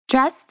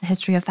Dress, The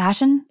History of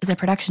Fashion is a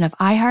production of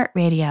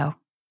iHeartRadio.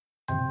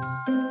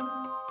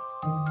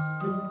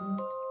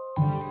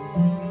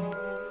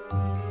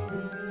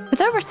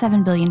 With over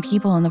 7 billion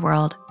people in the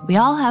world, we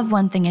all have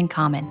one thing in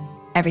common.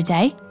 Every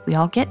day, we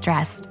all get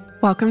dressed.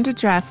 Welcome to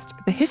Dressed,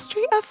 The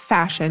History of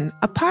Fashion,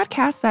 a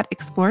podcast that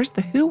explores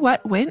the who,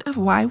 what, when of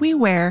why we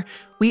wear.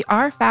 We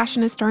are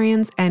fashion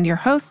historians and your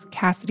hosts,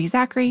 Cassidy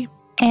Zachary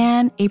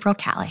and April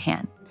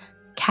Callahan.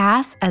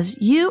 Cass,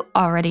 as you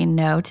already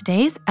know,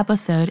 today's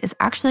episode is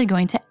actually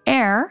going to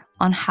air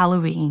on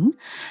Halloween.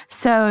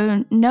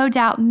 So no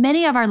doubt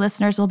many of our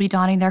listeners will be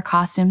donning their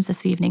costumes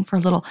this evening for a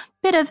little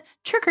bit of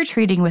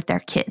trick-or-treating with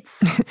their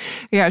kids.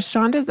 Yeah,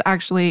 Sean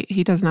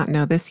he does not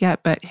know this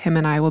yet, but him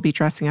and I will be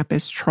dressing up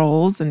as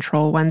trolls and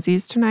troll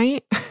onesies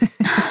tonight.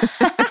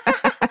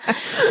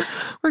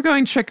 We're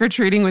going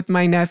trick-or-treating with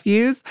my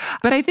nephews.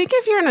 But I think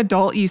if you're an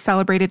adult, you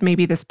celebrated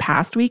maybe this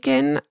past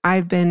weekend.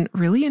 I've been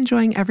really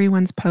enjoying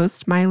everyone's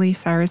posts. Miley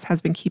Cyrus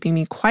has been keeping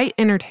me quite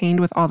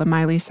entertained with all the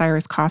Miley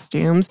Cyrus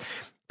costumes.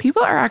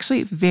 People are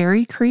actually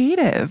very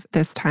creative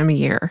this time of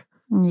year.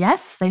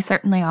 Yes, they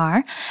certainly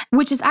are,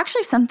 which is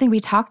actually something we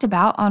talked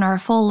about on our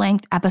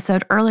full-length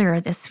episode earlier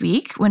this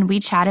week when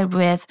we chatted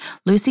with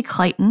Lucy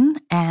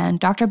Clayton and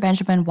Dr.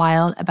 Benjamin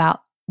Wild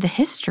about the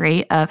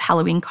history of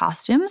Halloween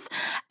costumes,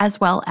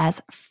 as well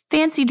as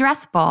fancy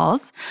dress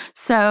balls.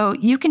 So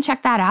you can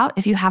check that out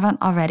if you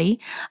haven't already.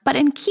 But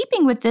in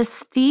keeping with this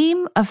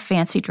theme of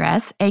fancy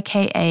dress,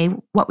 aka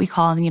what we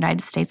call in the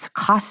United States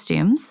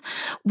costumes,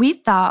 we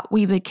thought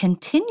we would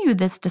continue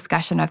this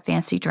discussion of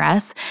fancy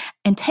dress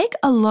and take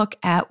a look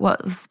at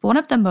what was one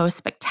of the most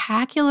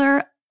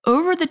spectacular,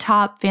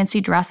 over-the-top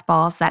fancy dress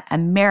balls that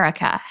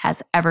America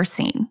has ever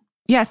seen.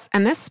 Yes,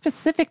 and this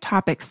specific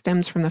topic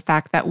stems from the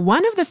fact that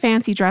one of the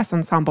fancy dress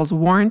ensembles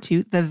worn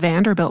to the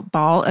Vanderbilt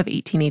Ball of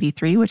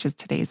 1883, which is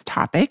today's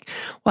topic,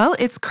 well,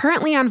 it's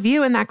currently on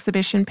view in the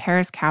exhibition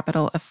Paris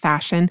Capital of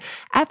Fashion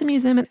at the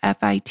museum at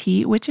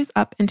FIT, which is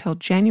up until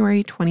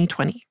January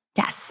 2020.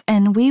 Yes,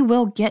 and we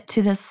will get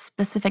to this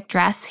specific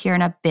dress here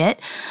in a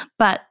bit,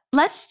 but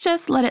let's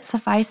just let it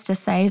suffice to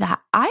say that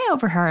I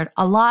overheard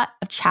a lot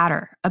of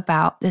chatter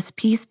about this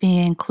piece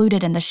being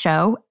included in the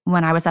show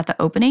when I was at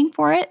the opening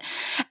for it.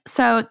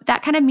 So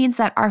that kind of means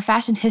that our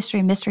fashion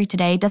history mystery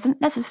today doesn't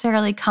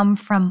necessarily come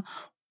from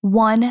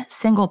one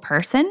single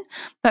person,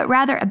 but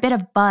rather a bit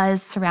of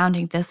buzz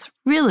surrounding this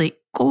really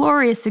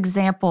glorious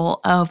example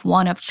of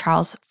one of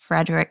Charles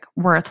Frederick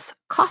Worth's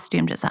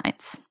costume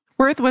designs.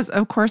 Worth was,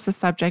 of course, the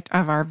subject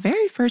of our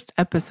very first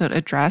episode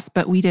of Dress,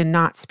 but we did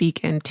not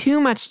speak in too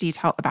much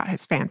detail about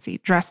his fancy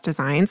dress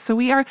designs. So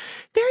we are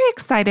very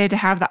excited to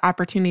have the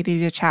opportunity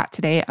to chat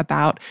today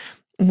about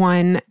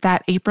one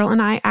that April and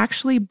I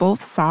actually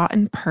both saw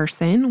in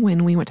person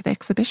when we went to the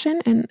exhibition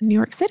in New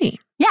York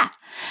City. Yeah.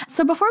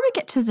 So before we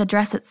get to the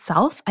dress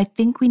itself, I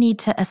think we need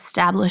to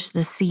establish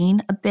the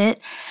scene a bit.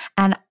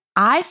 And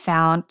I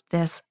found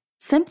this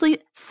simply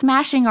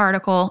smashing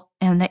article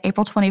in the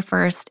April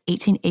 21st,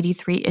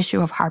 1883 issue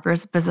of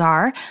Harper's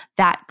Bazaar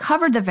that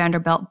covered the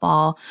Vanderbilt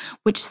Ball,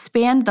 which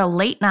spanned the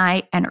late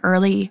night and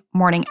early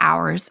morning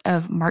hours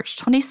of March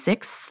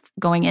 26th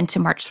going into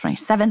March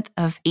 27th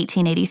of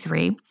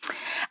 1883.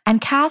 And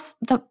Cass,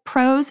 the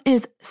prose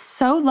is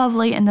so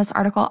lovely in this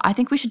article, I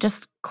think we should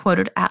just quote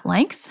it at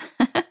length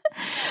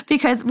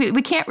because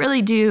we can't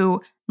really do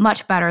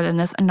much better than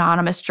this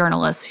anonymous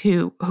journalist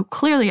who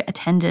clearly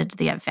attended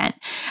the event.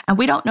 And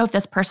we don't know if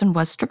this person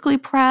was strictly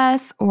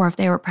press or if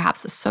they were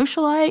perhaps a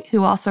socialite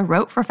who also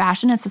wrote for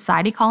fashion and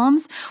society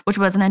columns, which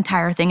was an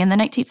entire thing in the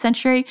 19th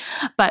century.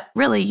 But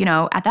really,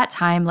 at that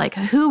time, like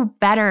who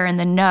better in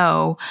the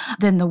know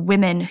than the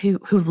women who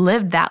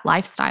lived that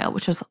lifestyle,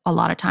 which was a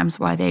lot of times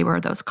why they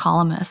were those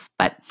columnists.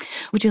 But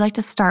would you like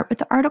to start with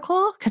the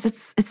article? Because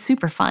it's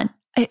super fun.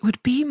 It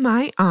would be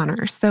my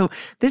honor. So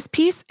this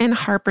piece in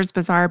Harper's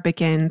Bazaar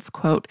begins,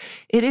 quote,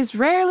 "It is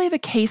rarely the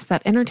case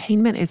that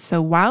entertainment is so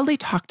wildly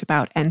talked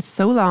about and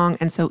so long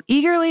and so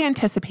eagerly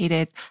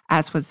anticipated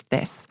as was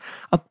this.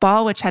 A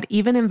ball which had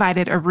even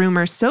invited a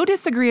rumor so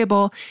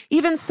disagreeable,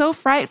 even so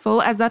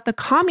frightful as that the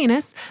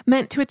communists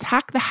meant to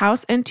attack the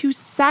house and to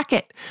sack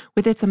it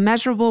with its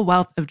immeasurable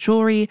wealth of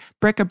jewelry,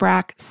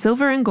 bric-a-brac,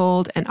 silver and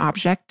gold, and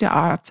objets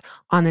d'art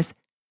on this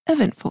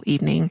eventful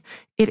evening.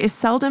 It is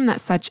seldom that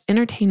such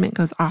entertainment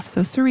goes off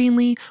so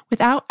serenely,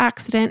 without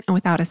accident and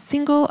without a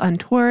single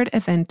untoward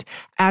event,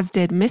 as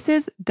did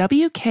Mrs.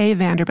 W.K.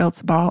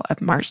 Vanderbilt's ball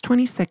of March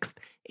 26,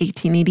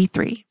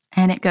 1883.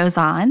 And it goes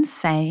on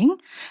saying,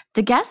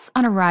 the guests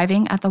on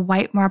arriving at the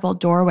white marble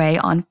doorway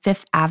on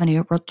Fifth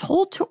Avenue were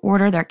told to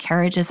order their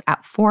carriages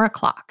at 4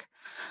 o'clock.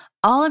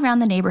 All around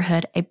the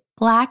neighborhood, a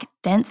black,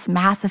 dense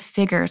mass of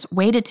figures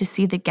waited to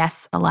see the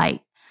guests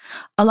alight.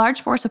 A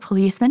large force of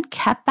policemen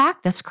kept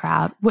back this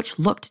crowd, which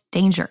looked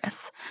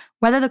dangerous.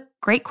 Whether the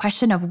great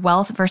question of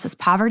wealth versus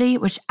poverty,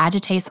 which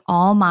agitates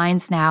all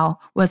minds now,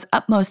 was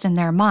upmost in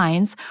their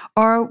minds,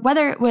 or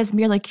whether it was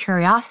merely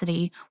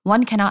curiosity,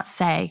 one cannot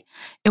say.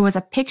 It was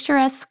a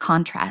picturesque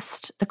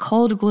contrast, the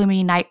cold,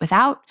 gloomy night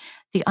without,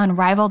 the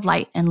unrivaled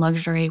light and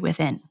luxury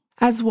within.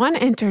 As one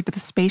entered the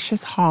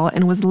spacious hall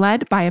and was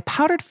led by a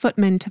powdered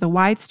footman to the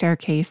wide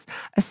staircase,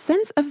 a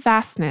sense of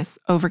vastness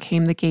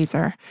overcame the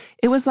gazer.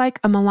 It was like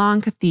a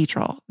Milan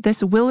cathedral,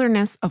 this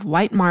wilderness of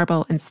white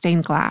marble and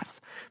stained glass.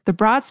 The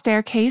broad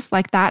staircase,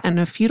 like that in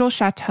a feudal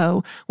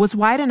chateau, was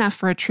wide enough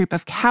for a troop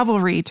of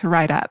cavalry to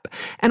ride up,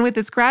 and with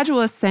its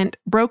gradual ascent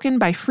broken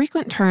by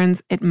frequent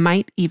turns, it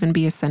might even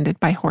be ascended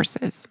by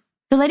horses.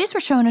 The ladies were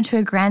shown into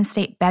a grand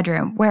state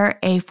bedroom where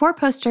a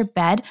 4-poster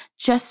bed,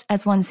 just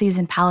as one sees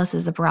in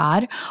palaces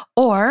abroad,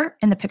 or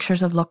in the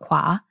pictures of Le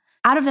Croix.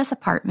 Out of this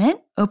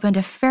apartment opened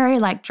a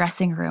fairy-like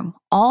dressing room,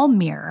 all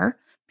mirror,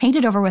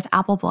 painted over with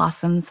apple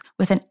blossoms,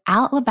 with an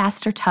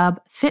alabaster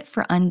tub fit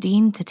for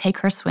Undine to take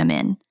her swim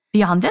in.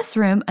 Beyond this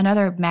room,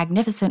 another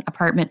magnificent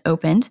apartment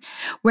opened,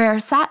 where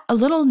sat a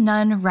little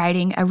nun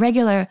writing a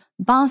regular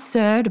bonne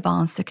sœur de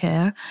bon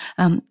secours,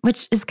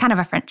 which is kind of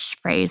a French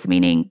phrase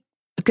meaning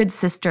a good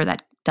sister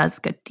that does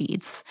good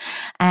deeds.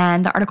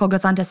 And the article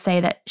goes on to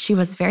say that she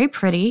was very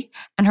pretty,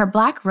 and her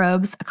black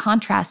robes a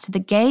contrast to the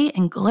gay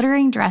and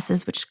glittering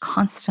dresses which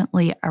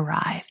constantly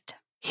arrived.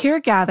 Here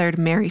gathered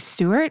Mary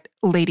Stuart,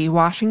 Lady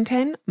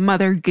Washington,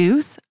 Mother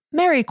Goose,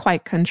 Mary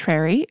Quite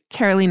Contrary,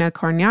 Carolina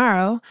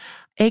Cornaro,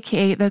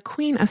 aka the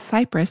Queen of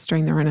Cyprus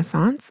during the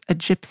Renaissance, a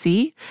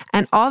gypsy,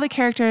 and all the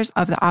characters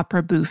of the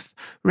opera bouffe,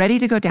 ready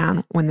to go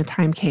down when the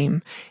time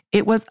came.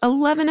 It was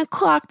 11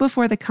 o'clock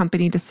before the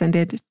company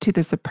descended to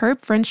the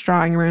superb French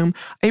drawing room,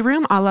 a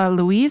room a la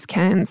Louise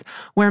Quinze,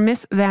 where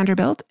Miss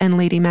Vanderbilt and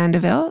Lady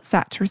Mandeville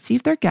sat to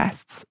receive their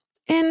guests.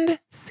 End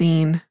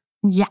scene.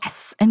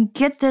 Yes, and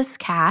get this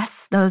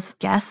cast, those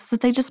guests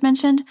that they just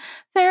mentioned,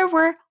 there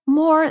were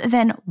more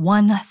than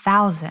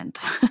 1,000.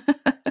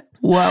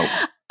 Whoa.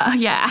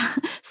 Yeah.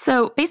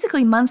 So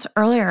basically, months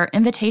earlier,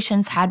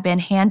 invitations had been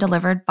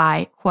hand-delivered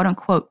by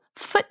quote-unquote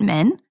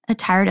footmen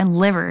attired in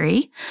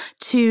livery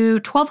to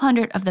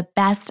 1,200 of the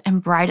best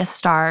and brightest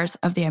stars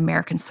of the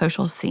American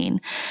social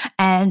scene.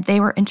 And they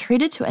were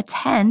entreated to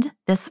attend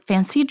this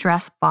fancy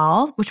dress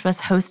ball, which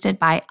was hosted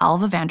by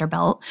Alva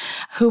Vanderbilt,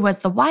 who was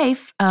the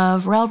wife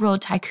of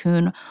railroad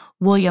tycoon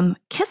William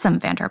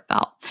Kissam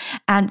Vanderbilt.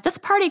 And this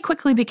party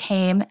quickly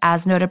became,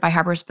 as noted by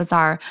Harper's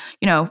Bazaar,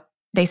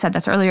 they said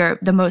this earlier,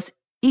 the most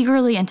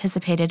eagerly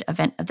anticipated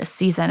event of the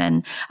season.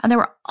 And there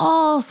were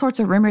all sorts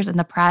of rumors in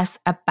the press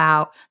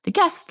about the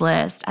guest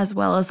list, as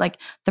well as like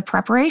the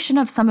preparation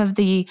of some of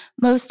the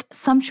most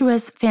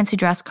sumptuous fancy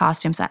dress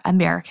costumes that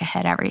America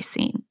had ever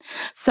seen.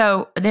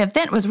 So the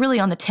event was really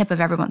on the tip of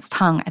everyone's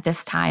tongue at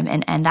this time.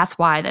 And that's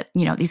why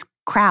these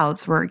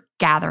crowds were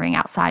gathering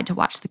outside to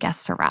watch the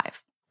guests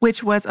arrive.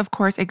 Which was, of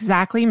course,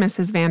 exactly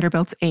Mrs.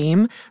 Vanderbilt's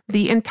aim.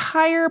 The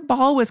entire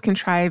ball was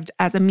contrived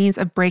as a means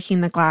of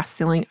breaking the glass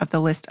ceiling of the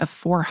list of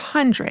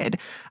 400,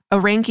 a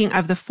ranking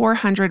of the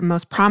 400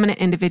 most prominent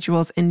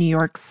individuals in New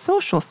York's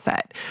social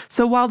set.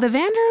 So while the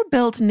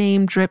Vanderbilt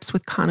name drips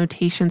with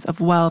connotations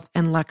of wealth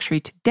and luxury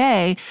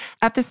today,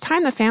 at this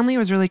time the family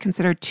was really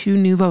considered too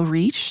nouveau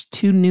riche,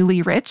 too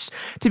newly rich,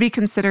 to be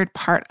considered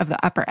part of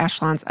the upper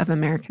echelons of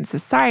American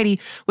society,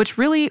 which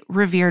really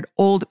revered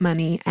old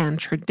money and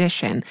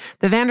tradition.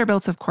 The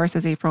Vanderbilts, of course,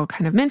 as April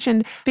kind of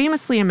mentioned,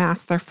 famously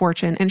amassed their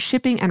fortune in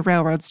shipping and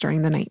railroads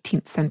during the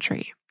 19th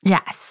century.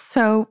 Yes.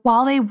 So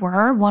while they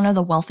were one of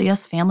the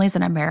wealthiest families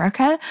in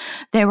America,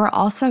 they were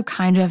also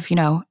kind of,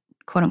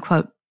 quote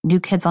unquote, new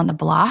kids on the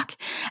block.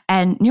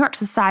 And New York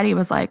society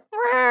was like,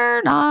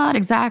 we're not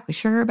exactly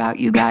sure about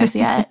you guys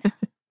yet.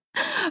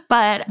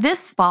 But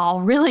this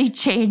ball really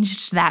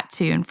changed that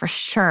tune for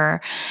sure.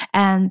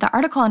 And the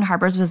article in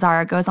Harper's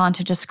Bazaar goes on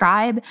to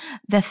describe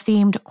the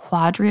themed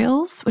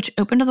quadrilles, which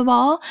opened to the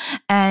ball.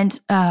 And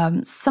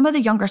some of the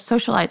younger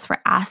socialites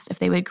were asked if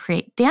they would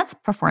create dance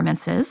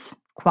performances,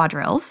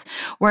 quadrilles,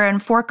 wherein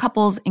 4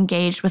 couples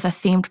engaged with a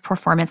themed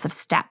performance of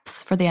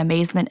steps for the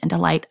amazement and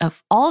delight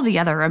of all the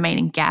other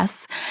remaining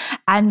guests.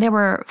 And there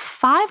were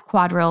 5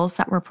 quadrilles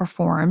that were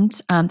performed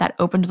that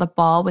opened the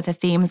ball with the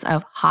themes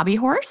of Hobby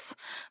Horse,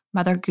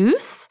 Mother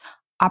Goose,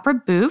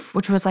 Opera Bouffe,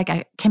 which was like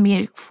a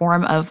comedic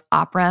form of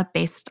opera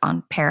based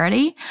on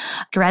parody,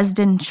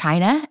 Dresden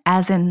China,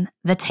 as in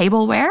the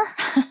tableware,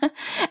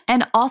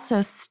 and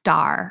also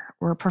Star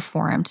were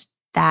performed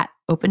that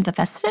opened the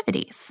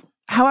festivities.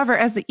 However,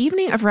 as the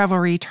evening of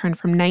revelry turned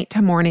from night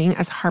to morning,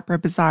 as Harper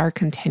Bazaar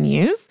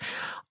continues,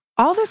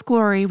 all this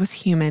glory was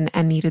human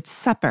and needed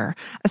supper.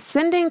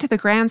 Ascending to the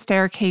grand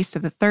staircase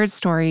of the 3rd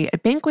story, a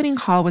banqueting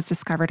hall was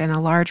discovered in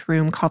a large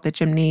room called the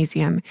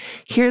gymnasium.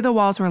 Here the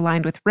walls were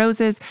lined with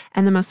roses,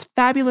 and the most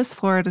fabulous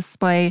floral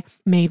display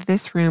made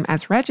this room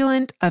as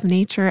redolent of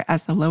nature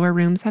as the lower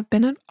rooms have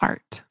been of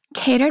art.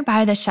 Catered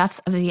by the chefs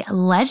of the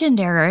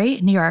legendary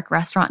New York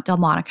restaurant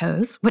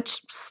Delmonico's,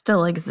 which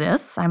still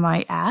exists, I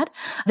might add,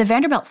 the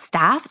Vanderbilt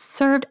staff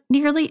served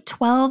nearly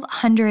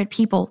 1,200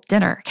 people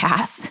dinner,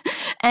 Cass.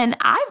 And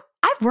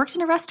I've worked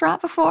in a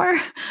restaurant before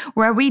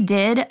where we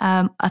did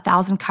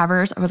 1,000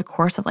 covers over the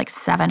course of like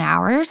 7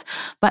 hours,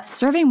 but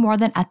serving more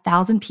than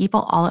 1,000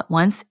 people all at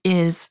once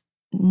is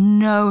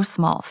no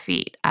small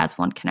feat, as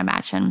one can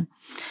imagine.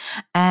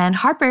 And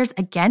Harper's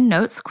again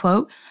notes,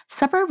 quote,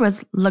 "Supper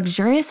was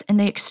luxurious in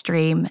the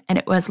extreme, and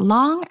it was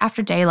long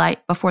after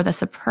daylight before the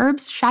superb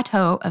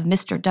chateau of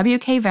Mr.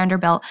 W.K.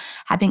 Vanderbilt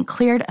had been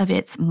cleared of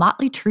its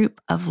motley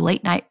troupe of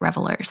late-night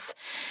revelers.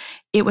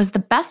 It was the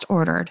best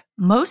ordered,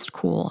 most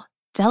cool,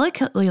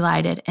 delicately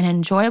lighted, and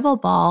enjoyable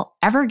ball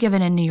ever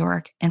given in New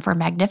York, and for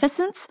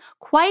magnificence,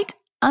 quite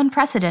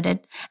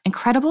unprecedented and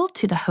credible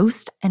to the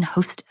host and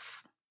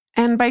hostess."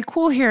 And by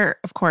cool here,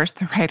 of course,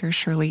 the writer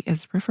surely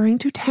is referring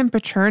to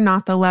temperature,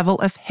 not the level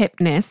of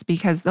hipness,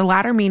 because the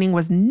latter meaning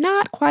was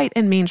not quite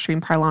in mainstream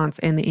parlance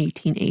in the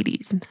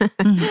 1880s.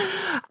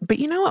 Mm-hmm. But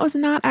you know what was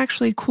not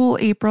actually cool,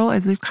 April,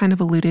 as we've kind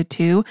of alluded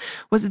to,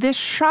 was this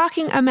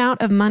shocking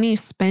amount of money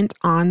spent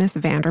on this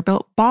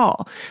Vanderbilt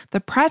ball.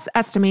 The press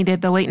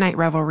estimated the late-night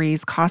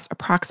revelries cost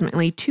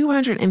approximately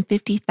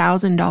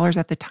 $250,000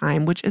 at the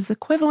time, which is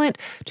equivalent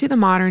to the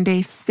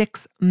modern-day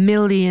 $6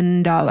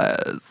 million.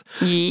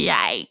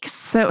 Yikes.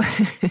 So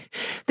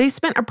they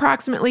spent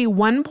approximately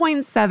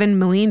 $1.7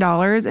 million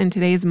in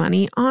today's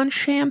money on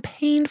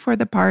champagne for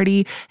the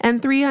party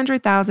and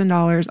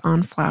 $300,000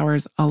 on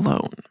flowers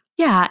alone.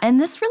 Yeah,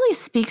 and this really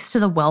speaks to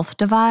the wealth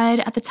divide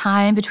at the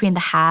time between the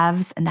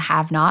haves and the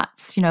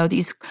have-nots. You know,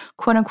 these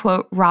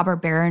quote-unquote robber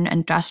baron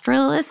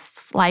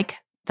industrialists like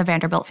the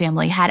Vanderbilt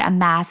family had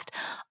amassed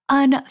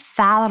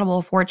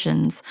unfathomable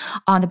fortunes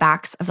on the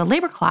backs of the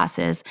labor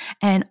classes.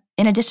 And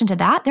in addition to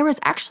that, there was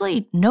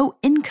actually no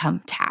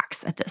income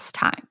tax at this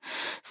time.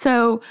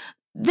 So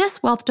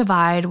this wealth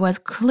divide was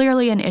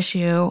clearly an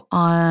issue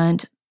on,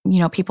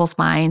 people's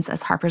minds,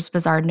 as Harper's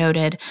Bazaar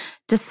noted,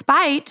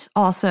 despite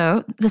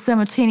also the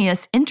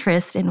simultaneous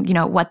interest in,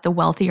 what the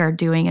wealthy are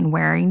doing and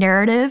wearing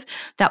narrative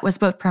that was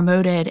both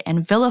promoted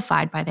and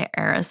vilified by the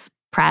era's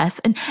press.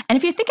 And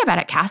if you think about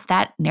it, Cass,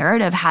 that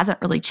narrative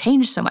hasn't really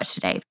changed so much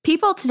today.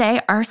 People today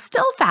are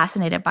still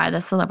fascinated by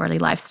the celebrity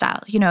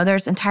lifestyle.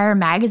 There's entire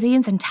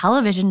magazines and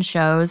television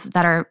shows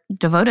that are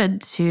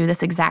devoted to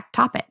this exact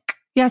topic.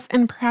 Yes,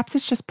 and perhaps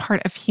it's just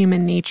part of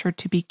human nature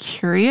to be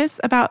curious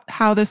about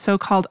how the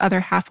so-called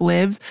other half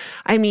lives.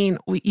 I mean,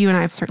 you and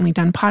I have certainly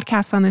done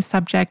podcasts on this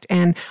subject,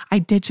 and I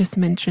did just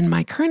mention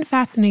my current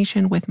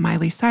fascination with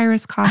Miley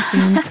Cyrus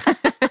costumes.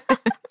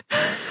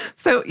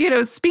 So,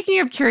 speaking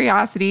of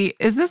curiosity,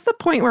 is this the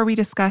point where we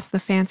discuss the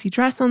fancy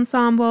dress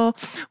ensemble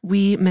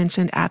we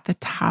mentioned at the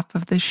top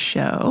of the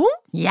show?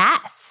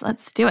 Yes,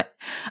 let's do it.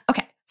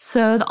 Okay,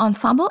 so the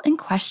ensemble in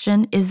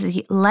question is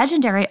the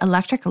legendary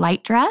electric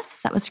light dress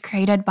that was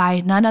created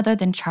by none other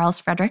than Charles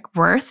Frederick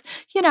Worth,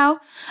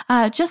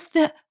 just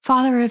the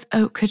father of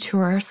haute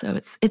couture, so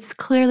it's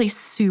clearly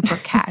super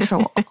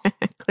casual.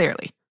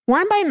 Clearly.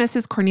 Worn by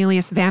Mrs.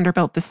 Cornelius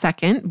Vanderbilt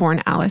II,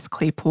 born Alice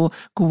Claypool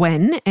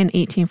Gwen in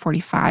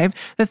 1845,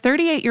 the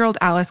 38-year-old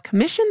Alice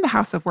commissioned the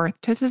House of Worth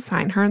to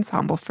design her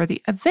ensemble for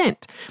the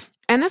event.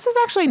 And this was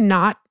actually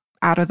not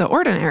out of the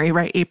ordinary,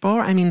 right, April?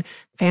 I mean,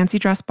 fancy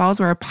dress balls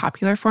were a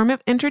popular form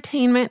of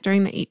entertainment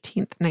during the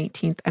 18th,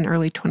 19th, and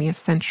early 20th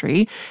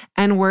century.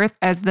 And Worth,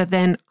 as the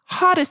then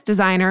hottest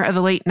designer of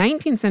the late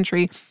 19th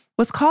century,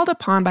 was called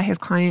upon by his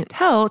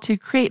clientele to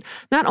create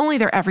not only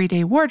their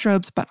everyday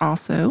wardrobes, but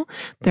also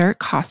their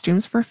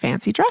costumes for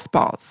fancy dress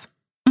balls.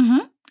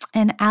 Mm-hmm.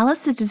 And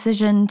Alice's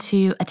decision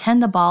to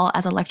attend the ball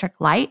as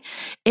electric light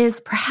is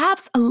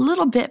perhaps a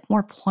little bit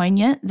more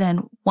poignant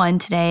than one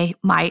today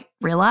might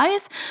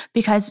realize,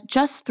 because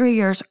just 3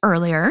 years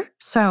earlier,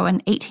 so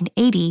in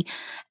 1880,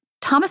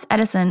 Thomas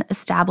Edison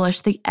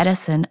established the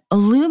Edison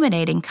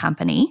Illuminating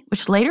Company,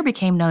 which later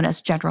became known as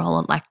General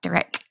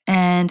Electric.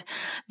 And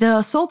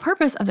the sole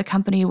purpose of the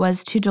company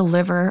was to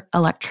deliver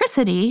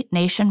electricity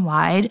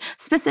nationwide,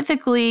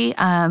 specifically,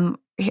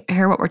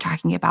 here what we're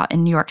talking about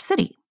in New York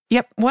City.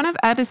 Yep. One of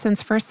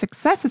Edison's first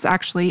successes,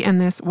 actually, in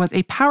this was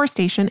a power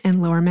station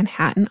in Lower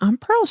Manhattan on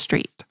Pearl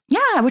Street.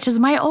 Yeah, which is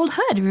my old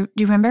hood. Do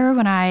you remember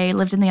when I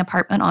lived in the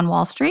apartment on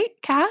Wall Street,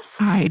 Cass?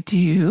 I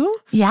do.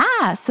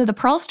 Yeah. So the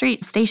Pearl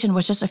Street station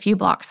was just a few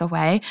blocks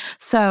away.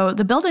 So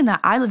the building that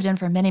I lived in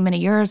for many, many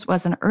years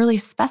was an early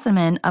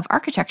specimen of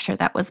architecture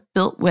that was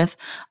built with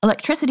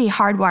electricity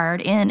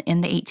hardwired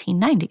in the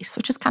 1890s,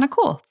 which is kind of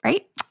cool,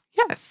 right?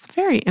 Yes,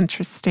 very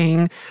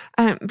interesting.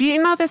 But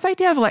this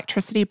idea of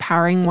electricity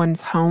powering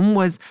one's home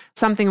was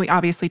something we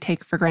obviously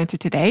take for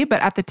granted today,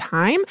 but at the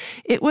time,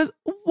 it was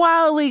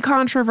wildly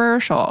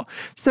controversial.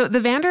 So the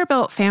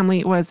Vanderbilt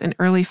family was an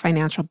early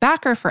financial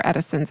backer for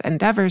Edison's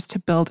endeavors to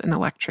build an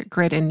electric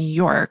grid in New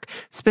York,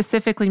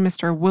 specifically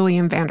Mr.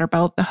 William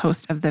Vanderbilt, the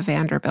host of the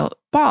Vanderbilt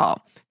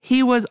Ball.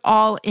 He was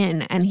all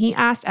in, and he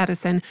asked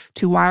Edison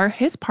to wire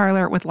his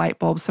parlor with light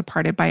bulbs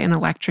supported by an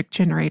electric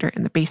generator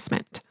in the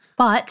basement.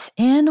 But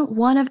in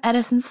one of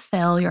Edison's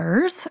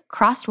failures,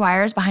 crossed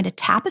wires behind a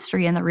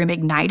tapestry in the room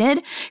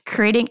ignited,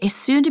 creating a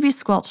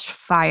soon-to-be-squelched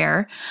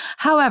fire.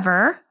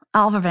 However,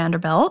 Alva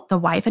Vanderbilt, the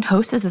wife and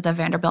hostess of the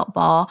Vanderbilt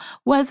Ball,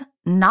 was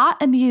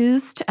not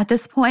amused at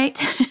this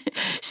point.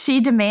 She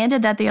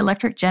demanded that the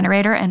electric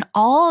generator and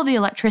all the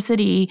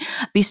electricity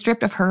be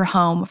stripped of her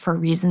home for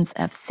reasons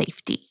of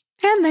safety.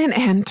 And then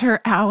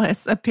enter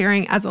Alice,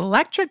 appearing as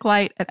Electric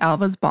Light at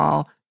Alva's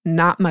ball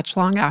not much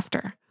long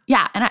after.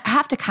 Yeah, and I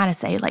have to kind of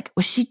say, like,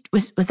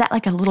 was that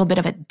like a little bit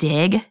of a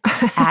dig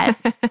at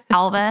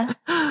Alva?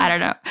 I don't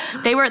know.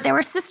 They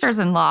were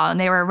sisters-in-law and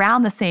they were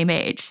around the same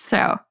age,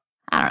 so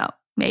I don't know,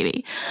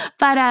 maybe.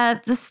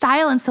 But the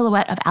style and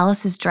silhouette of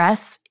Alice's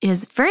dress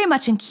is very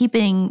much in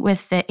keeping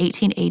with the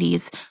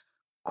 1880s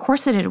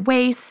corseted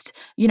waist.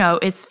 You know,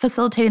 it's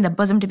facilitating the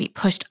bosom to be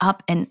pushed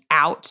up and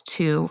out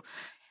to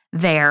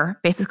there.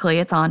 Basically,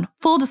 it's on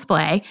full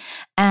display.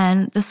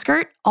 And the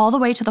skirt all the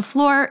way to the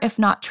floor, if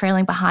not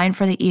trailing behind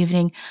for the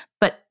evening.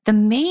 But the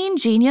main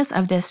genius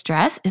of this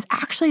dress is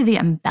actually the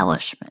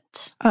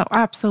embellishment. Oh,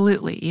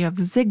 absolutely. You have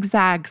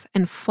zigzags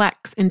and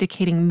flecks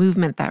indicating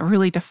movement that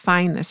really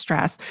define this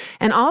dress.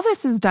 And all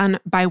this is done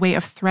by way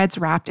of threads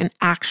wrapped in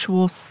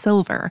actual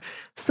silver.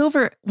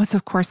 Silver was,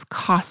 of course,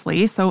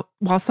 costly. So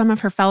while some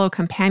of her fellow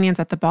companions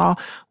at the ball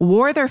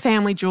wore their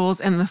family jewels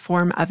in the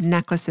form of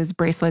necklaces,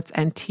 bracelets,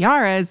 and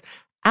tiaras,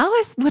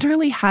 Alice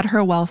literally had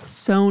her wealth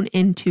sewn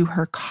into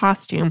her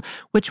costume,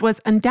 which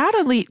was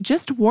undoubtedly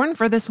just worn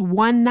for this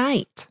one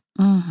night.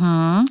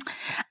 Mm-hmm.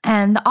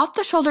 And the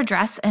off-the-shoulder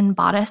dress and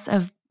bodice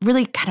of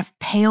really kind of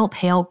pale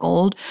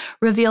gold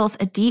reveals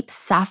a deep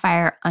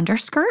sapphire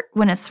underskirt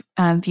when it's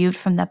viewed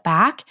from the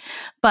back.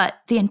 But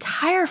the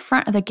entire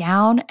front of the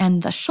gown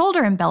and the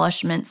shoulder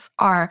embellishments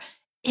are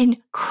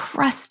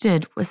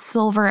encrusted with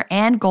silver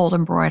and gold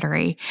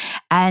embroidery.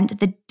 And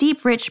the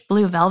deep, rich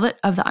blue velvet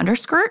of the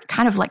underskirt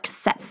kind of like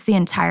sets the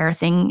entire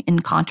thing in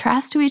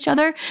contrast to each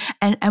other.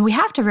 And we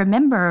have to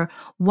remember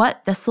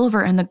what the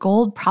silver and the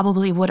gold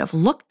probably would have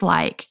looked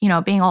like, you know,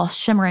 being all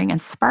shimmering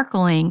and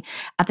sparkling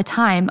at the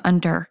time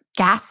under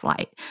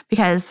gaslight.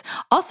 Because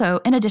also,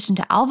 in addition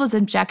to Alva's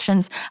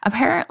objections,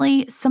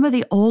 apparently some of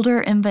the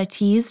older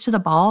invitees to the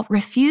ball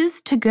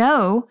refused to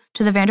go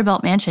to the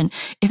Vanderbilt mansion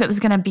if it was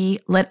going to be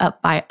lit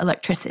up by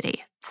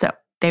electricity. So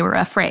they were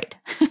afraid.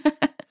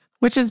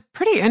 Which is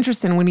pretty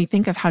interesting when you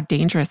think of how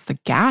dangerous the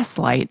gas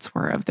lights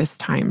were of this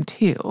time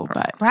too.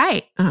 But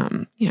right.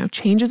 You know,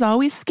 change is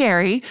always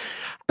scary.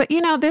 But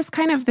this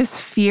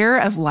fear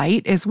of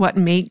light is what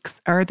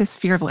makes, or this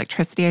fear of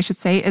electricity, I should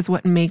say, is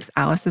what makes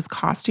Alice's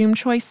costume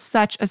choice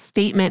such a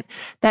statement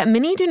that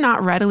many do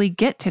not readily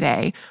get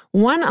today.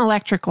 One,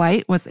 Electric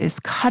Light was this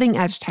cutting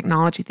edge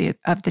technology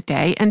of the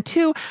day. And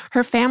two,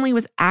 her family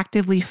was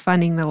actively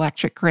funding the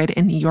electric grid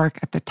in New York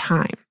at the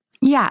time.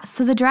 Yeah,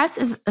 so the dress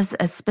is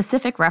a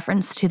specific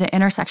reference to the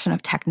intersection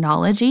of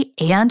technology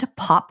and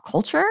pop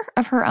culture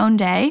of her own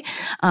day,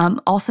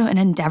 also an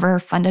endeavor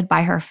funded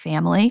by her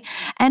family.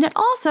 And it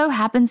also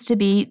happens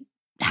to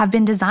have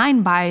been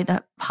designed by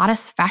the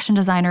hottest fashion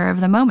designer of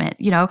the moment.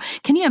 You know,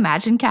 can you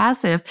imagine,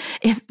 Cass, if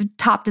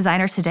top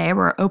designers today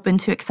were open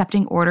to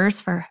accepting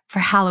orders for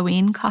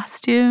Halloween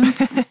costumes?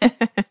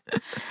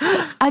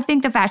 I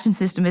think the fashion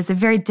system is a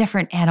very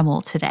different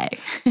animal today.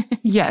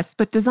 Yes,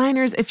 but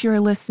designers, if you're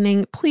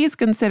listening, please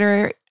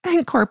consider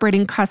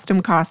incorporating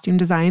custom costume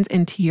designs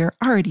into your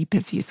already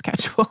busy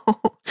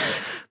schedule.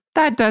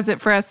 That does it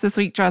for us this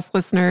week, dress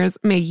listeners.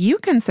 May you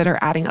consider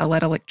adding a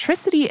little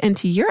electricity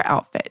into your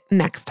outfit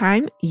next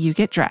time you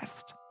get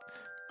dressed.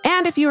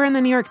 And if you are in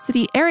the New York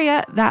City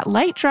area, that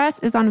light dress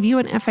is on view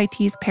in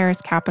FIT's Paris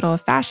Capital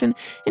of Fashion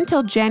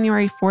until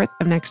January 4th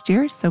of next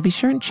year, so be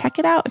sure and check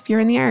it out if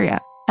you're in the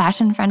area.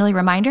 Fashion-friendly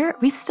reminder,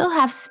 we still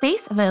have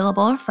space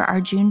available for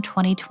our June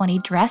 2020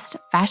 Dressed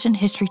Fashion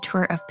History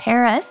Tour of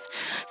Paris,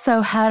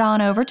 so head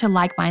on over to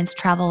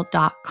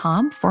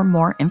likemindstravel.com for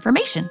more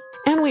information.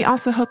 And we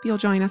also hope you'll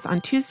join us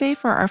on Tuesday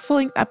for our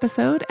full-length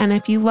episode. And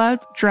if you love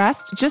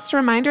Dressed, just a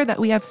reminder that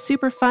we have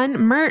super fun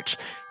merch,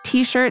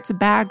 t-shirts,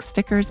 bags,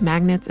 stickers,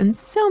 magnets, and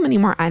so many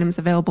more items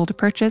available to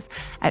purchase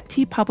at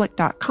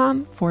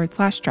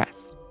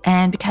tpublic.com/dress.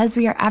 And because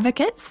we are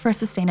advocates for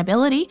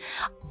sustainability,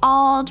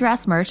 all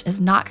dress merch is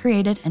not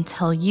created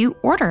until you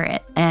order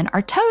it. And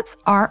our totes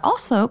are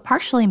also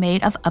partially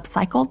made of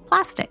upcycled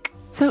plastic.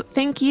 So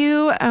thank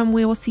you.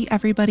 We will see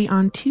everybody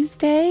on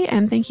Tuesday.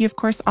 And thank you, of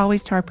course,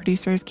 always to our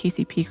producers,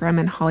 Casey Pegram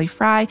and Holly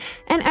Fry,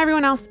 and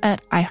everyone else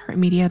at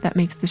iHeartMedia that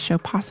makes this show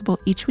possible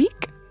each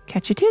week.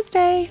 Catch you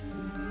Tuesday.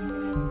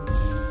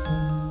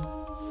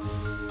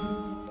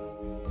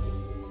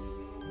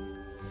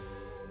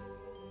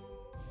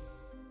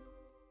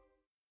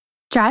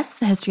 Dress,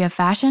 the History of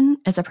Fashion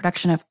is a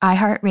production of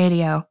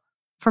iHeartRadio.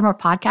 For more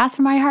podcasts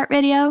from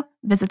iHeartRadio,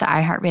 visit the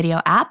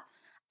iHeartRadio app,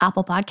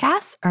 Apple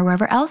Podcasts, or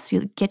wherever else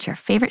you get your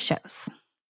favorite shows.